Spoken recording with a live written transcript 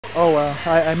Oh, well,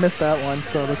 I missed that one,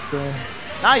 so let's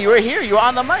Nah, you were here. You were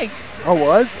on the mic. Oh,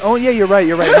 was? Oh, yeah, you're right.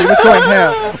 He was going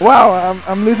ham. Wow,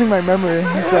 I'm losing my memory.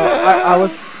 So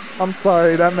I'm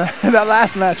sorry. That that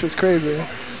last match was crazy. I'm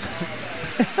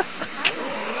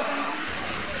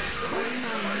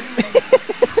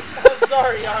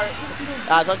sorry, Art.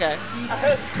 That's okay.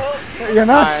 I'm so sorry. You're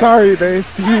not sorry,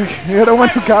 Base. You're the one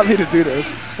who got me to do this.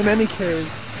 In any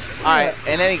case. All right.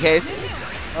 In any case.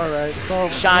 All right. So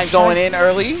Shine going in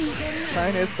early.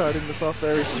 Shine is starting this off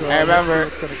very strong. I remember.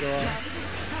 What's gonna go on.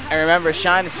 And remember,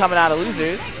 Shine is coming out of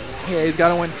losers. Yeah, he's got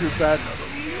to win 2 sets.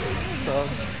 So,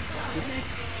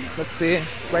 let's see.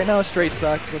 Right now, straight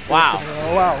sucks. Let's see wow. what's going on.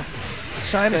 Oh, wow.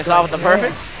 Shine is off with the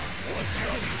perfects.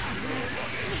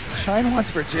 Shine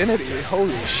wants virginity.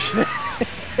 Holy shit.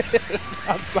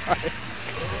 I'm sorry.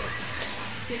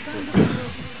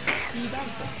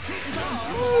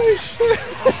 Holy shit.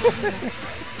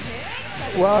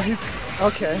 Well, he's...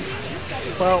 Okay.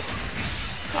 Well...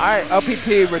 Alright.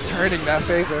 LPT returning that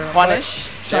favor. Punish.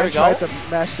 There we go. Shine tried the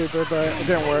mash saber, but it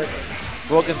didn't work.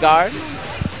 Broke his guard.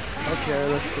 Okay,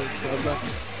 let's see. What's up?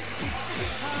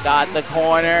 Got the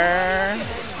corner.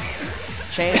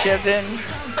 Chain shifting.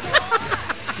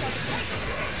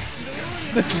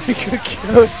 This nigga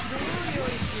killed.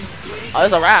 Oh,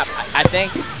 there's a wrap. I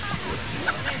think.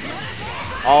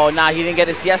 Oh, nah, he didn't get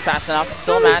his CS fast enough.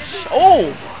 Still a match.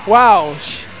 Oh! Wow.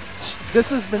 This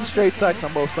has been straight sucks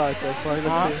on both sides so far.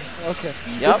 Let's see. Okay.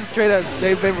 Yep. This is straight as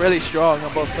they've been really strong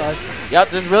on both sides. Yep,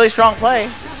 this is really strong play.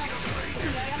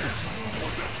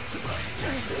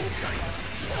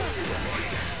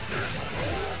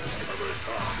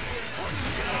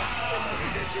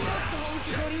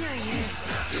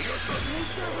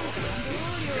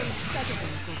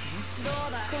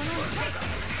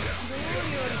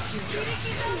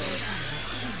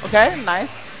 Okay,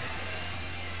 nice.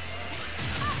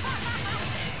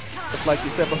 Like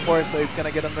you said before, so he's gonna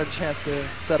get another chance to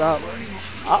set up.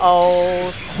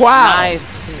 Uh-oh. Wow.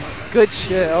 Nice. Good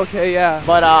shit. Okay, yeah.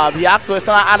 But Byakuya is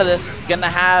not out of this. Gonna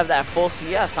have that full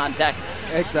CS on deck.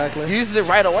 Exactly. Uses it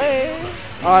right away.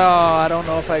 Oh, I don't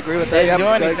know if I agree with that. Didn't do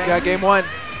anything. Got game 1.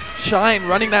 Shine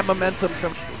running that momentum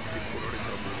from.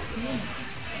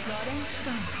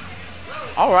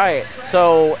 All right.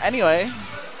 So anyway,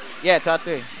 yeah, top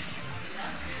 3.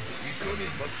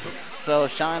 So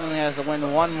Shine only has to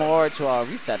win 1 more to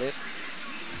reset it.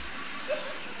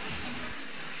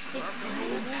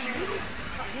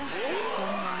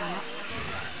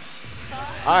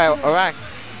 All right, Iraq.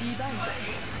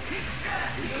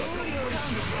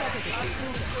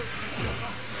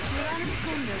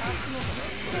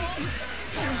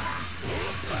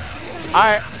 All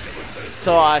right.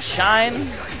 So Shine.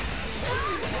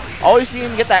 Always see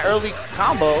him get that early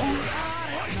combo.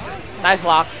 Nice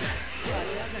block.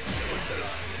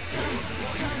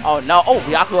 Oh no! Oh,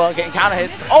 Byakuya getting counter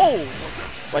hits. Oh,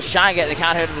 but Shine getting a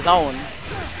counter hit of his own.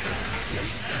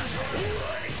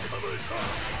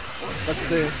 Let's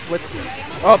see. What's?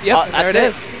 Oh, yep. There it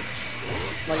is.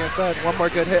 Like I said, 1 more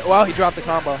good hit. Wow, he dropped the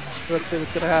combo. Let's see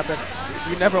what's gonna happen.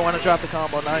 You never want to drop the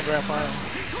combo. 9 grand finals.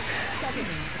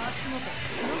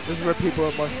 This is where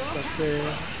people must. Let's see.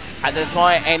 At this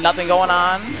point, ain't nothing going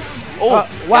on. Oh,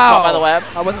 wow! By the web.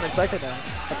 I wasn't expecting that.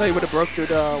 I thought he would have broke through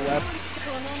the web.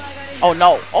 Oh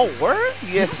no! Oh, word?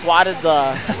 You just swatted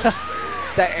the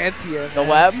that anti-air. The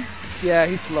web? Yeah,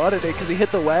 he slaughtered it because he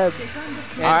hit the web.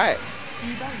 All right.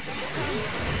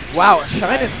 Wow,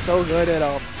 Shine is so good at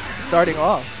starting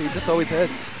off. He just always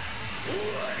hits.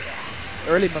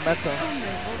 Early momentum.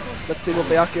 Let's see what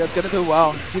Byakuya is gonna do.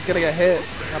 Wow, he's gonna get hit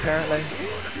apparently.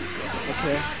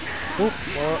 Okay. Oop.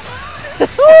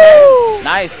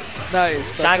 Nice.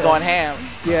 Nice. Shine okay. going ham.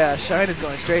 Yeah, Shine is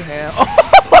going straight ham.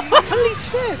 Holy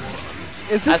shit.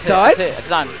 Is this done? That's it. It's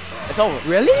done. It's over.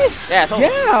 Really? Yeah, it's over.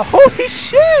 Yeah, holy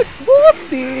shit.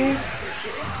 Waldstein.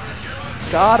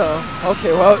 Got him.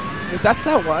 Okay, well, is that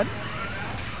set 1?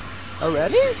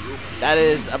 Already? That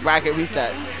is a bracket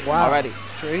reset. Wow. Already.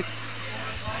 Straight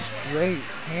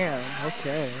ham.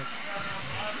 Okay.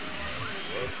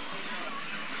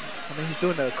 I mean, he's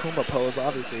doing the Akuma pose.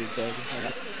 Obviously, he's good.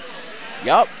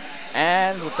 Yup.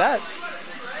 And with that,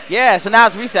 yeah. So now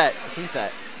it's reset. It's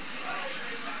reset.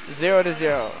 0 to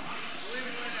 0.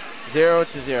 0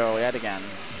 to 0 yet again.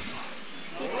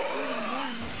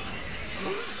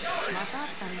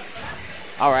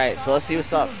 All right. So let's see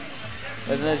what's up.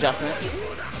 There's an adjustment.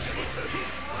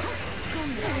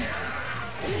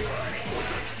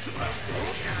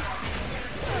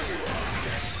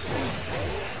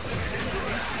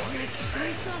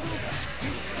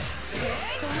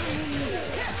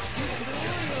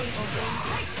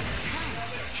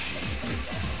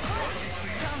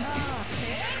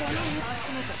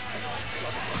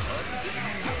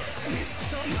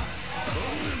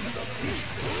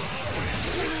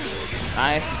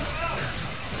 Nice.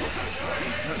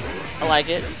 I like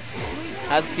it.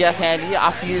 Has CS handy.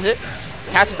 Also use it.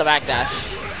 Catches the backdash.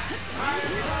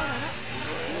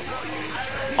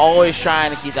 Always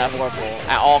trying to keep that forward full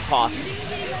at all costs.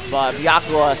 But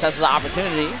Byakuya assesses the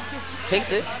opportunity.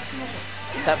 Takes it.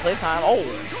 Set play time. Oh.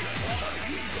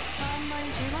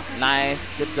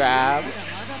 Nice. Good grab.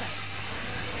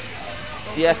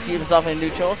 CS keeps himself in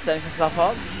neutral. Setting himself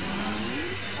up.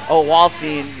 Oh,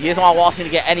 Waldstein. He doesn't want Waldstein to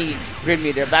get any grid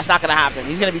meter. That's not going to happen.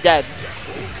 He's going to be dead.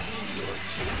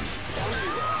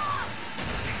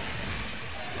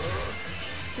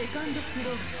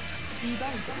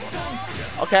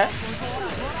 Okay.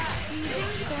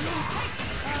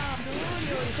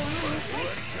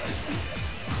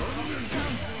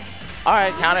 All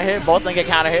right, counter hit. Both of them get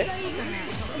counter hit.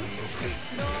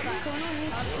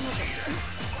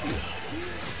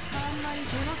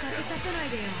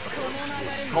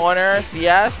 Corner,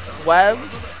 CS,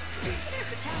 webs.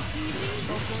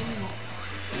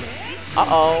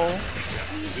 Uh-oh.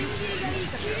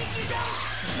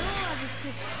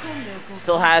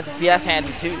 Still has the CS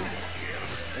handy too.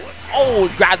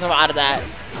 Oh, grabs him out of that.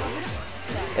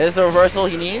 Is the reversal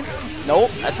he needs?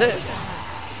 Nope, that's it.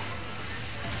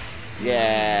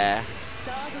 Yeah.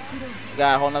 Just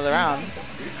got a whole nother round.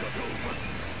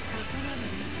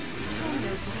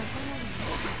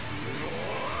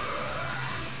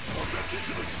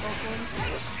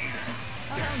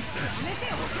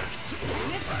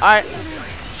 Alright.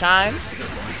 Shine.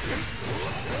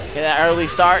 Get that early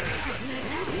start.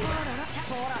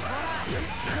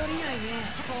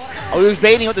 Oh, he was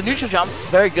baiting with the neutral jumps.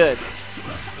 Very good.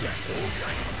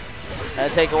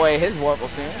 And take away his Warple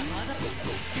soon.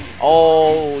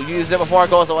 Oh, use it before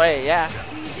it goes away. Yeah.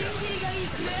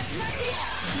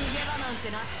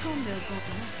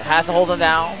 It has to hold him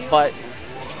down, but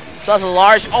still has a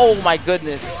large. Oh my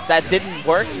goodness, that didn't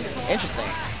work. Interesting.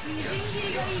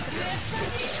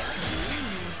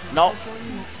 Nope.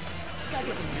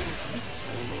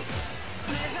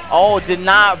 Oh, did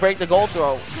not break the gold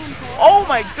throw. Oh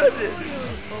my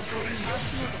goodness.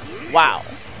 Wow.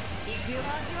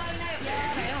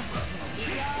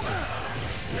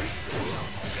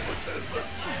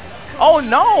 Oh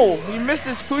no, we missed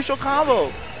this crucial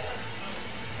combo.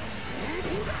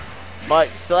 But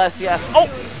still has CS. Oh,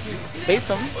 baits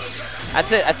him.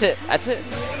 That's it, that's it, that's it.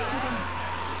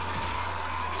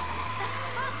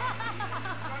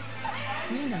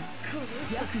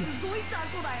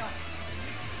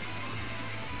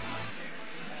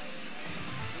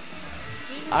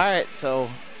 Alright, so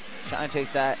Shine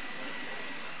takes that.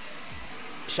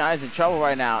 Shine's in trouble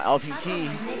right now. LPT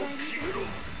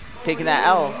taking that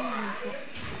L.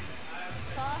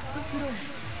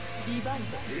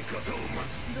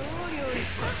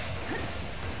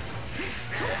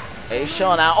 He's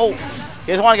chilling out. Oh,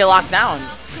 he doesn't want to get locked down.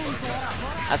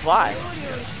 That's why.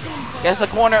 Gets the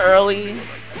corner early.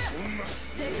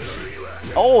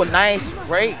 Oh, nice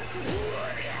break.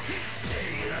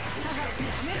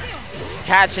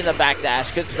 Catching the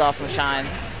backdash. Good stuff from Shine.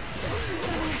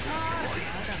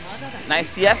 Nice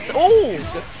CS. Oh,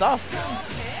 good stuff.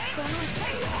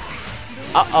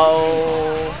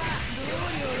 Uh-oh.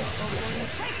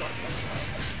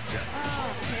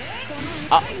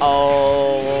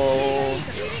 Uh-oh.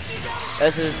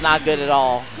 This is not good at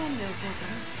all.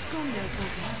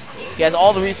 He has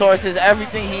all the resources,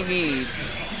 everything he needs.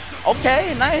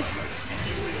 Okay, nice.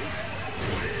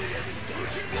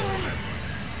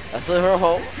 That's a little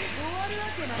hope.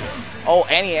 Oh,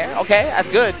 anti-air. Okay, that's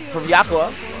good from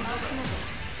Byakuya.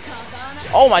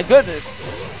 Oh my goodness.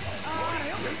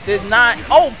 Did not.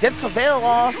 Oh, gets the veil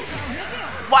off.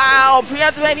 Wow,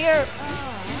 preemptive anti-air.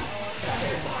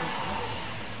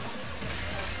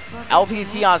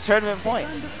 LPT on tournament point.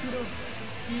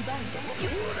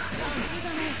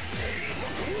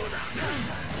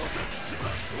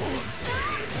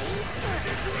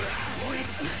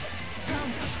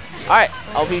 Alright,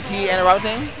 LPT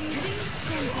interrupting.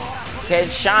 Can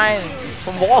Shine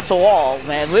from wall to wall,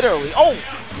 man, literally. Oh,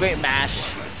 great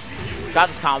mash. Got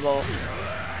this combo.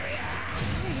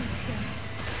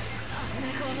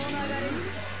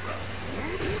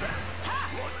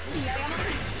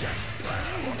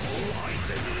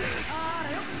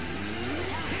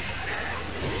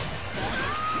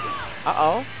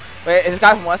 Uh-oh. Wait, is this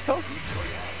guy from West Coast?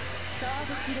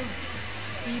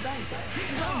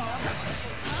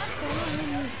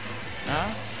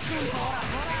 Huh?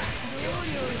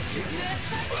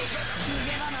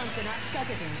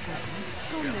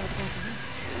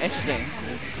 Interesting.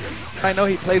 I know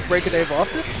he plays Break a Dave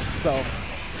often, so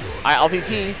All right,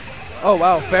 LPT. Oh,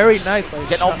 wow. Very nice by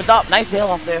Getting Shine. opened up. Nice veil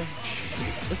off there.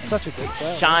 This is such a good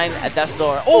set. Shine at death's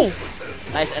door. Oh!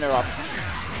 Nice interrupt.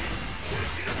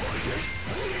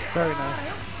 Very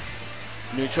nice.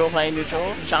 Neutral, playing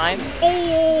neutral. Shine.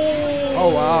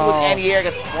 Oh! Wow. Anti-air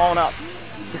gets blown up.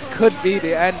 This could be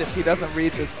the end if he doesn't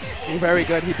read this. Very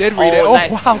good. He did read it. Oh,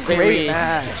 nice. wow. Great Great read.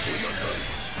 match.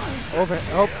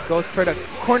 Goes for the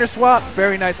corner swap.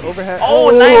 Very nice overhead.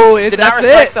 Oh, nice. Did not that's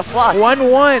respect it. the flush.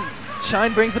 1-1.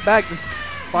 Shine brings it back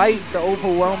despite the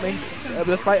overwhelming,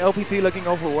 despite LPT looking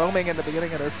overwhelming in the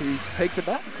beginning of this. He takes it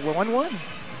back. 1-1.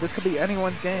 This could be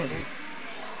anyone's game.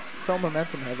 So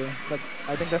momentum heavy, but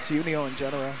I think that's UNIEL in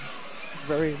general.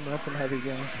 Very momentum heavy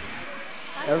game.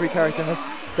 Every character has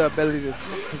the ability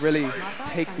to really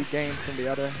take the game from the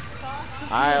other. All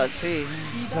right, let's see.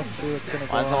 Let's see what's going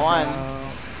to go 1-1.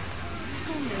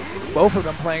 Both of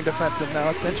them playing defensive now.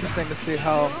 It's interesting to see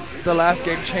how the last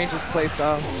game changes play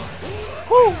style.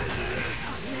 Woo!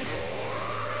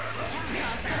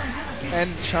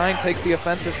 And Shine takes the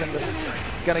offensive and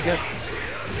gonna get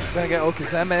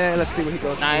Okizeme. Let's see what he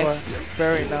goes for.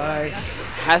 Very nice.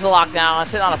 Has a lockdown.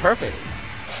 Sitting on a perfect.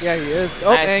 Yeah, he is.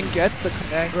 Oh, nice. And gets the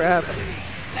command grab.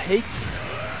 Takes.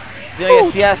 He's gonna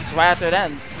get CS right after it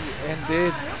ends.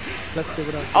 Indeed. Let's see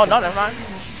what else. Oh, no, never mind.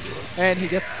 And he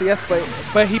gets the CS,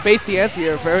 but he based the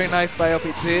anti-air. Very nice by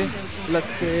LPT.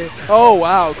 Let's see. Oh,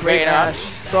 wow. Great dash.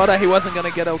 Saw that he wasn't going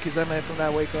to get Okizeme from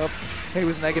that wake up. He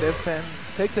was negative and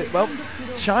takes it. Well,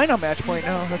 Shine on match point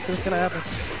now. Let's see what's going to happen.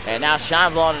 And now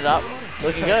Shine blowing it up.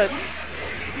 Looking good.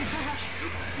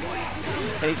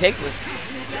 Can he take this?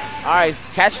 All right,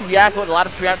 catching Byakuya with a lot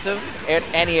of preemptive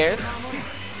anti-airs.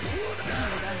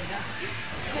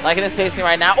 Liking his spacing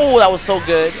right now. Oh, that was so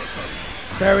good.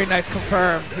 Very nice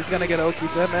confirmed. He's going to get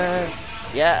Okizeme.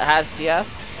 Yeah, it has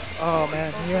CS. Oh,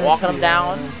 man. Walking him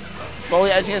down. Slowly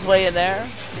edging his way in there.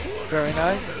 Very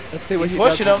nice. Let's see what he's he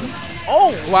pushing does. him.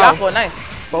 Oh, wow. Byakuya,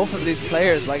 nice. Both of these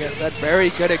players, like I said,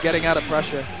 very good at getting out of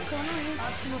pressure.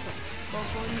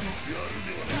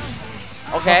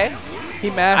 Okay.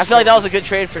 He mashed. I feel like that was a good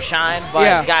trade for Shine, but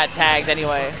he got tagged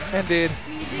anyway. Indeed.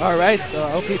 All right, so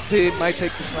LPT might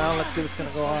take this round. Let's see what's going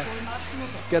to go on.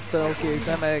 Gets the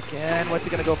Okizeme again. What's he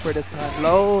going to go for this time?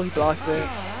 Low. He blocks it.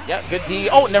 Yep, good D.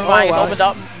 Oh, never mind. He's opened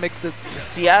up. Mixed it.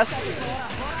 CS.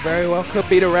 Very well. Could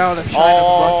beat around if Shine doesn't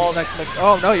block this next mix.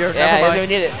 Oh, no, never mind. Yeah, he doesn't even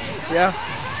need it. Yeah.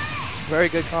 Very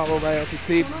good combo by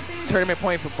LPT. Tournament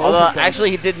point for both Although, of them.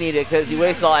 actually, he did need it because he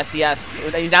wasted all that CS.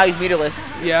 Now he's meterless.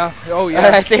 Yeah. Oh, yeah.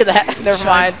 I say that. Never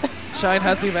mind. Shine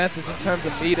has the advantage in terms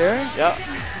of meter. Yep.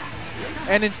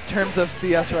 And in terms of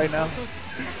CS right now.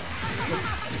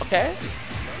 Okay.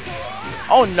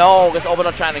 Oh no, gets opened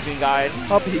up trying to green guard.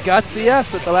 Oh, he got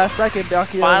CS at the last second.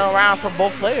 Byakuya. Final round for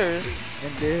both players.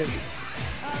 Indeed.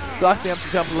 Blocks the empty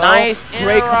jump low. Nice.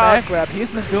 Great command grab.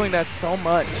 He's been doing that so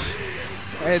much.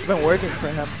 And it's been working for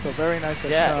him, so very nice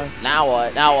by Shine. Now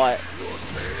what? Now what?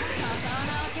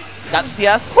 Got the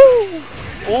CS.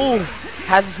 Ooh.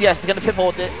 Has the CS. He's going to pip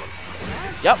hold it.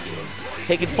 Yep.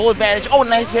 Taking full advantage. Oh,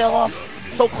 nice veil off.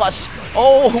 So clutch.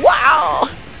 Oh, wow.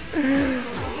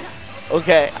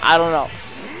 Okay, I don't know.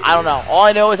 All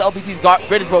I know is LPT's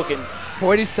grid is broken.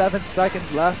 47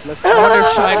 seconds left. I wonder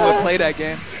if Shine would play that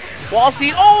game.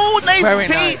 Waldstein. Oh, nice very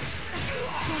beat. Nice.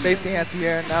 Face the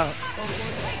anti-air now.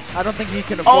 I don't think he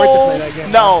can afford to play that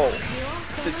game. No.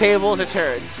 The tables are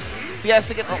turned. CS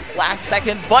to get the last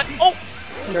second, but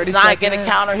does not get a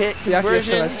counter hit conversion.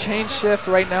 Still has chain shift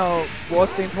right now.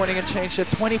 Waldstein's winning a chain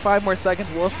shift. 25 more seconds.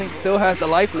 Waldstein still has the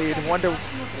life lead. Wonder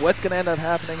what's going to end up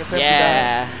happening in terms of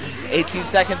that. 18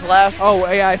 seconds left. Oh,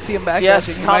 yeah, I see him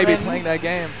backdashing. He might be playing that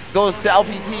game. Goes to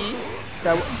LPT.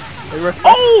 That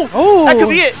could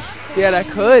be it. Yeah, that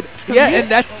could. Yeah, and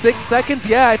that's 6 seconds.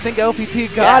 Yeah, I think LPT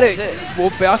got it. Well,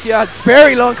 Byakuya has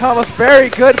very long combos. Very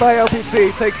good by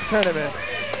LPT. Takes the tournament.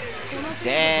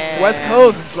 Damn. West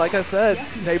Coast, like I said,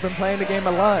 they've been playing the game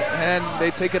a lot, and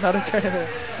they take another tournament.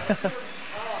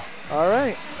 All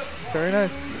right. Very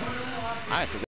nice. All right. So